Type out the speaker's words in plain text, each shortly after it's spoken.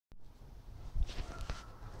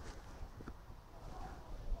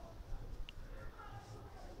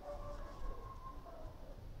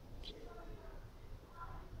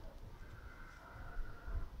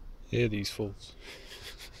Hear these fools.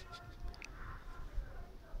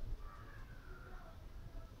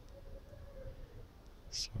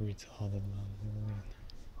 So retarded, man.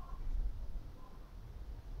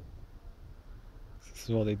 This is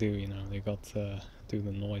what they do, you know. They got to do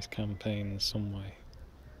the noise campaign in some way.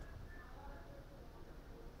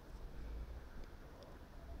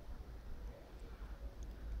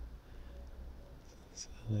 So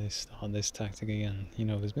they start this tactic again. You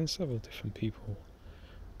know, there's been several different people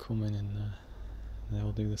coming and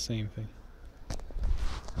they'll do the same thing.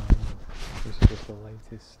 This is just the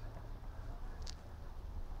latest.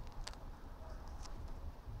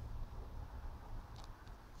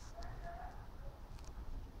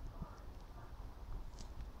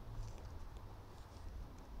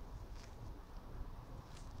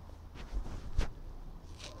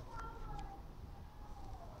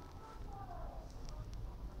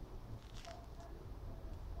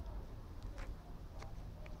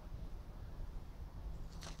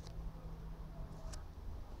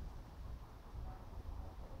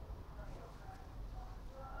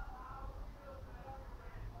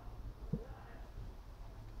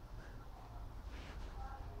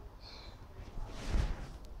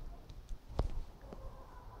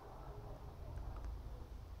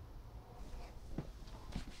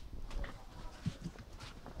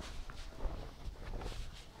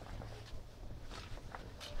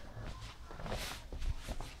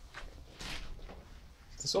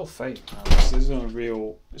 It's all fake, man. This isn't a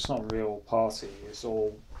real. It's not a real party. It's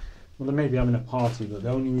all. Well, they may be having a party, but the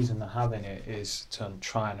only reason they're having it is to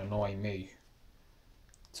try and annoy me.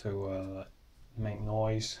 To make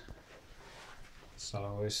noise.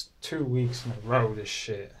 So it's 2 weeks in a row this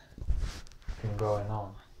shit been going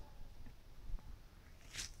on.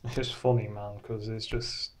 It's just funny, man, because it's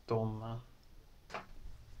just dumb,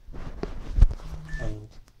 man. And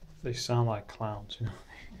they sound like clowns, you know.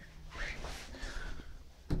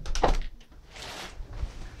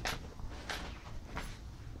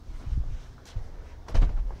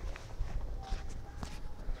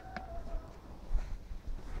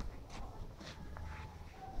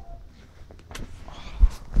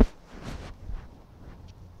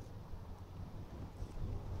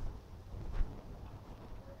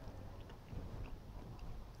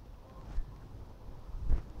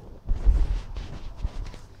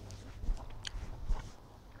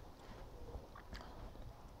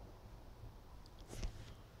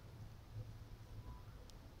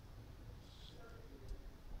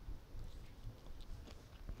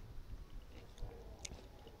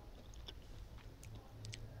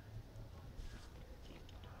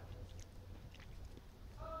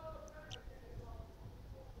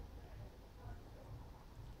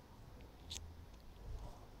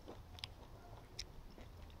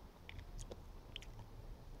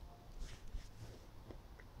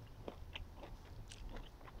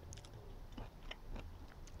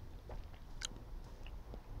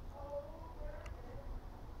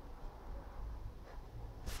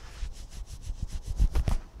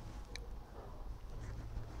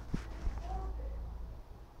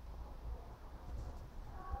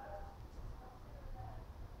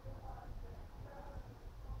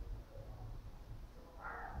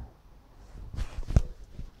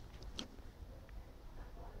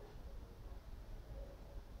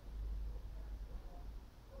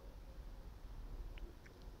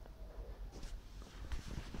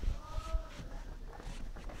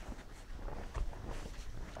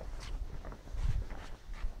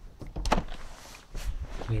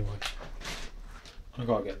 Anyway, I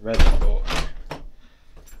gotta get ready, but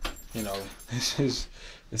you know, this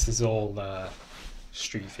is all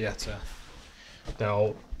street theatre.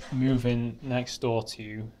 They'll move in next door to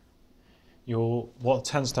you. What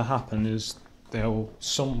tends to happen is they'll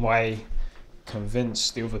some way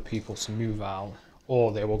convince the other people to move out,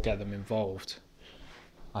 or they will get them involved.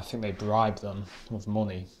 I think they bribe them with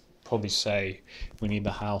money. Probably say, we need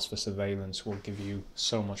the house for surveillance, we'll give you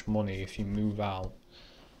so much money if you move out.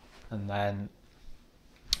 And then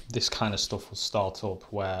this kind of stuff will start up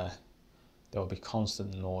where there will be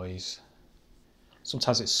constant noise.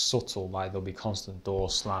 Sometimes it's subtle, like there'll be constant door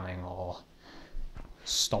slamming or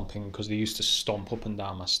stomping, because they used to stomp up and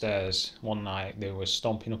down my stairs. One night they were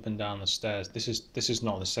stomping up and down the stairs. This is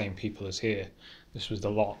not the same people as here. This was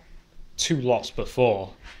the 2 lots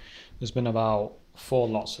before. There's been about 4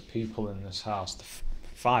 lots of people in this house.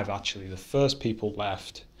 5 actually. The first people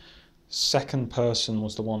left. Second person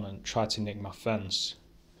was the one that tried to nick my fence,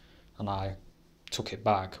 and I took it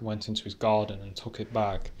back, went into his garden and took it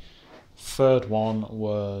back. Third one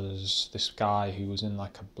was this guy who was in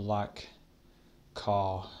like a black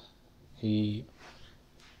car. He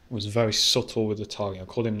was very subtle with the target. I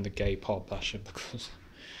called him the gay pot basher because,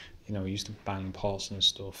 you know, he used to bang pots and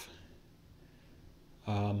stuff.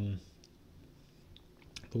 The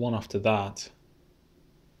one after that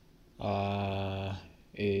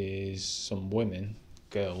is some women,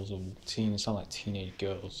 girls, or teens, sound like teenage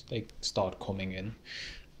girls. They started coming in,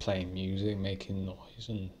 playing music, making noise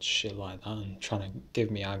and shit like that, and trying to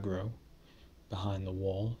give me aggro behind the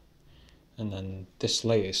wall. And then this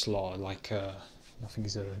latest lot, like I think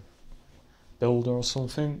he's a builder or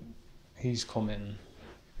something, he's come in,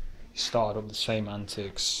 he started up the same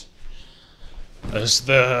antics as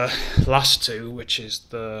the last two, which is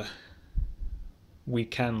the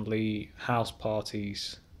weekendly house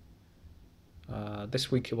parties. This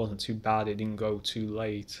week it wasn't too bad, it didn't go too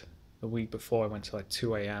late. The week before it went to like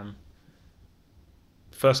 2 a.m.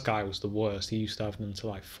 The first guy was the worst, he used to have them to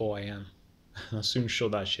like 4 a.m. And I soon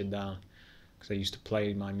shut that shit down because I used to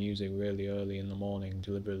play my music really early in the morning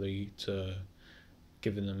deliberately to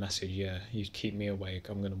give them the message, yeah, you keep me awake,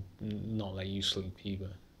 I'm gonna not let you sleep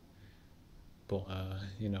either. But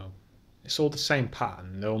you know, it's all the same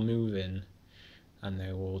pattern. They'll move in and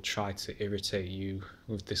they will try to irritate you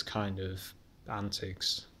with this kind of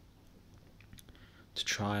antics to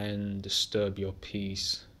try and disturb your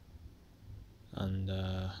peace and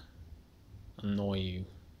annoy you,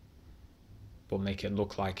 but make it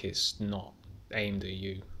look like it's not aimed at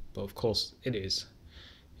you. But of course it is.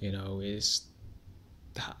 You know, it's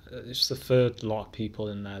the third lot of people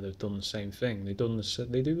in there that've done the same thing. They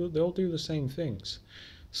all do the same things: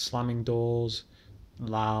 slamming doors,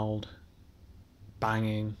 loud,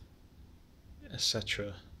 banging,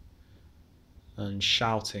 etc., and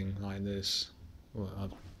shouting like this. Well,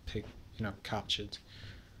 I've captured.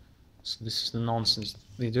 So this is the nonsense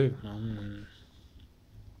they do, man.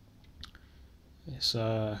 It's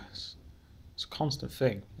a constant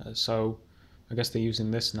thing. So I guess they're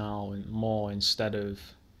using this now more instead of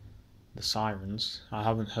the sirens. I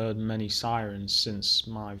haven't heard many sirens since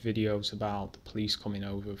my videos about the police coming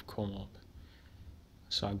over have come up.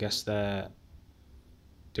 So I guess they're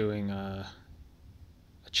doing a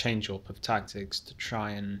change up of tactics to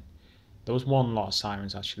try and... There was one lot of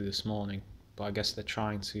sirens actually this morning, but I guess they're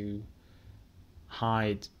trying to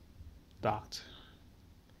hide that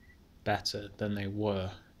better than they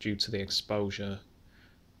were due to the exposure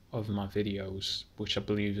of my videos, which I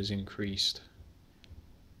believe has increased.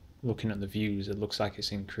 Looking at the views, it looks like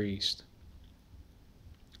it's increased.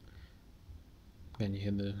 Then you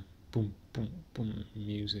hear the boom, boom, boom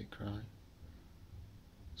music, right?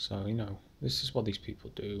 So, you know, this is what these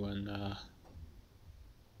people do, and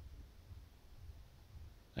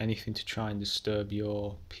anything to try and disturb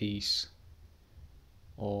your peace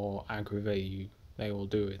or aggravate you, they will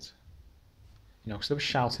do it. You know, because they were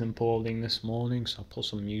shouting and bawling this morning, so I put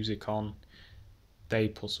some music on. They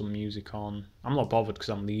put some music on. I'm not bothered because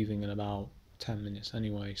I'm leaving in about 10 minutes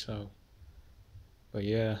anyway, so... But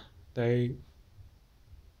yeah, they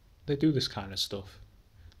do this kind of stuff.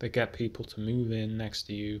 They get people to move in next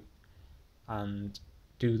to you and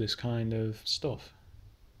do this kind of stuff.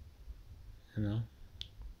 You know?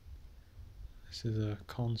 This is a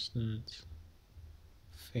constant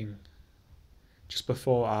thing. Just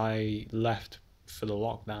before I left for the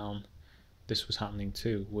lockdown, this was happening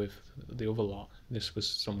too with the other lot. This was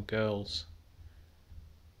some girls.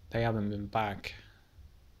 They haven't been back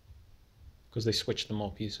because they switched them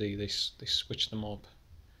up, you see. They switched them up,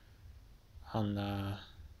 and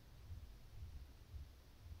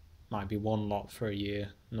might be one lot for a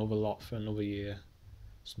year, another lot for another year,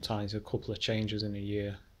 sometimes a couple of changes in a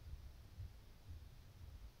year.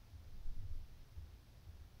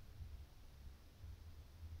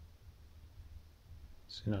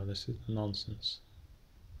 So, you know, this is nonsense.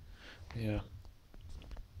 Yeah.